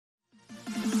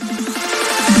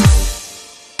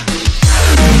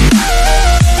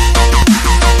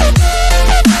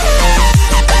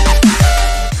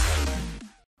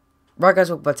Right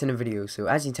guys, welcome back to another video. So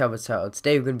as you can tell by the title,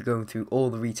 today we're going to be going through all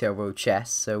the retail road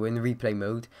chests, so in the replay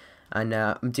mode. And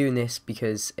I'm doing this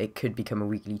because it could become a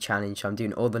weekly challenge. So I'm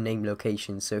doing all the named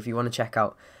locations, so if you want to check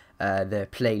out the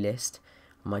playlist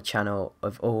on my channel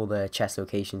of all the chest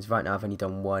locations, right now I've only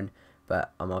done one,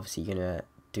 but I'm obviously going to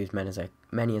do as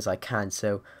many as I can.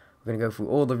 So we're going to go through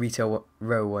all the retail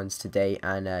row ones today,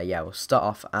 and yeah, we'll start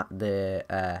off at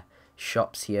the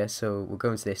shops here. So we'll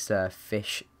go into this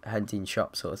fish hunting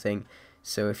shop sort of thing.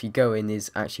 So if you go in,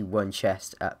 there's actually one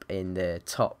chest up in the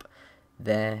top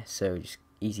there, so just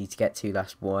easy to get to.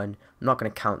 That's one. I'm not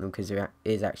going to count them because there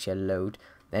is actually a load.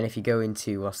 Then if you go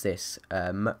into, what's this,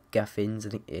 McGuffins, I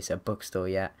think it's a bookstore.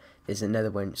 Yeah, there's another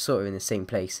one sort of in the same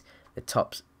place, the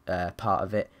top part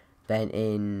of it. Then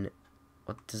in,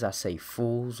 what does that say,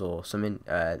 Fools or something,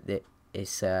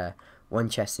 it's one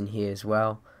chest in here as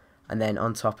well. And then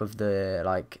on top of the,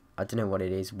 like, I don't know what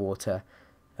it is, water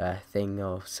thing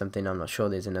or something, I'm not sure,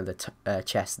 there's another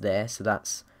chest there, so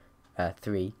that's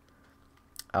 3.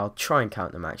 I'll try and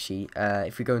count them actually.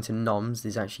 If we go into noms,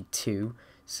 there's actually 2,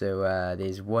 so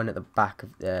there's one at the back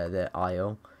of the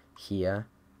aisle here,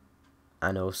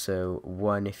 and also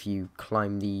one if you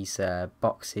climb these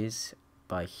boxes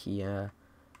by here.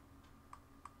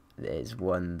 There's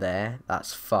one there,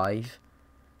 that's 5,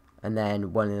 and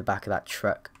then one in the back of that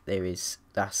truck, that's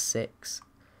 6.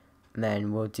 And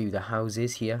then we'll do the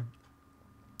houses here.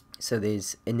 So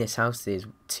there's, in this house there's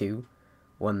 2,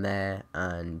 one there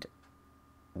and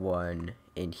one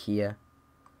in here,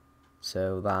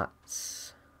 so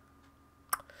that's,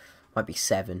 might be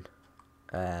 7.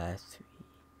 3,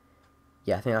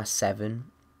 yeah, I think that's 7.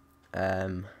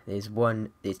 There's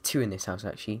 2 in this house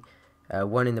actually.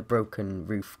 One in the broken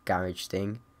roof garage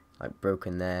thing, like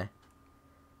broken there,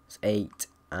 it's 8,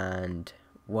 and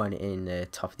one in the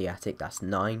top of the attic, that's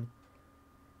 9.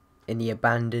 In the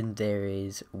abandoned there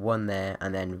is one there,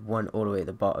 and then one all the way at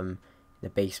the bottom in the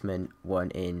basement,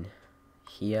 one in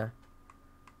here,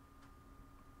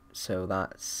 so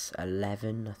that's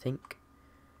 11 I think.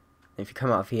 If you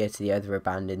come out of here to the other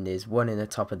abandoned, there's one in the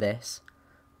top of this,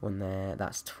 one there,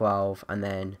 that's 12, and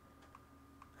then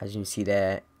as you can see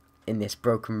there in this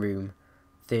broken room,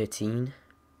 13.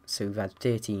 So we've had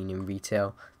 13 in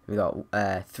retail. We've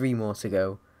got 3 more to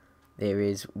go. There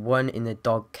is one in the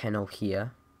dog kennel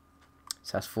here,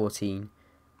 so that's 14.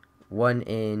 One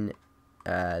in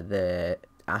the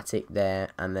attic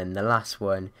there, and then the last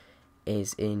one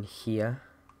is in here.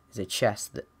 There's a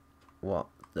chest that, what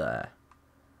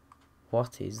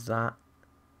is that?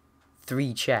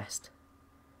 3 chests.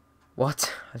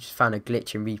 What? I just found a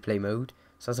glitch in replay mode.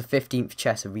 So that's the 15th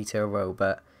chest of retail row,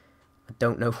 but I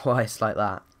don't know why it's like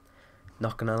that.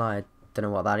 Not gonna lie, I don't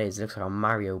know what that is. It looks like a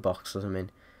Mario box or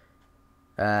something.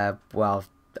 Well,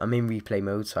 I'm in replay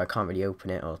mode, so I can't really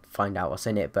open it or find out what's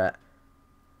in it, but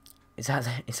is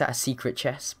that a secret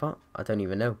chest spot? I don't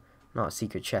even know. Not a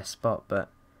secret chest spot, but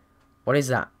what is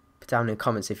that? Put down in the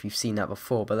comments if you've seen that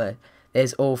before. But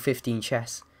there's all 15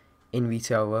 chests in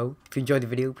retail row. If you enjoyed the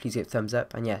video, please hit thumbs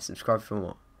up, and yeah, subscribe for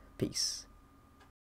more. Peace.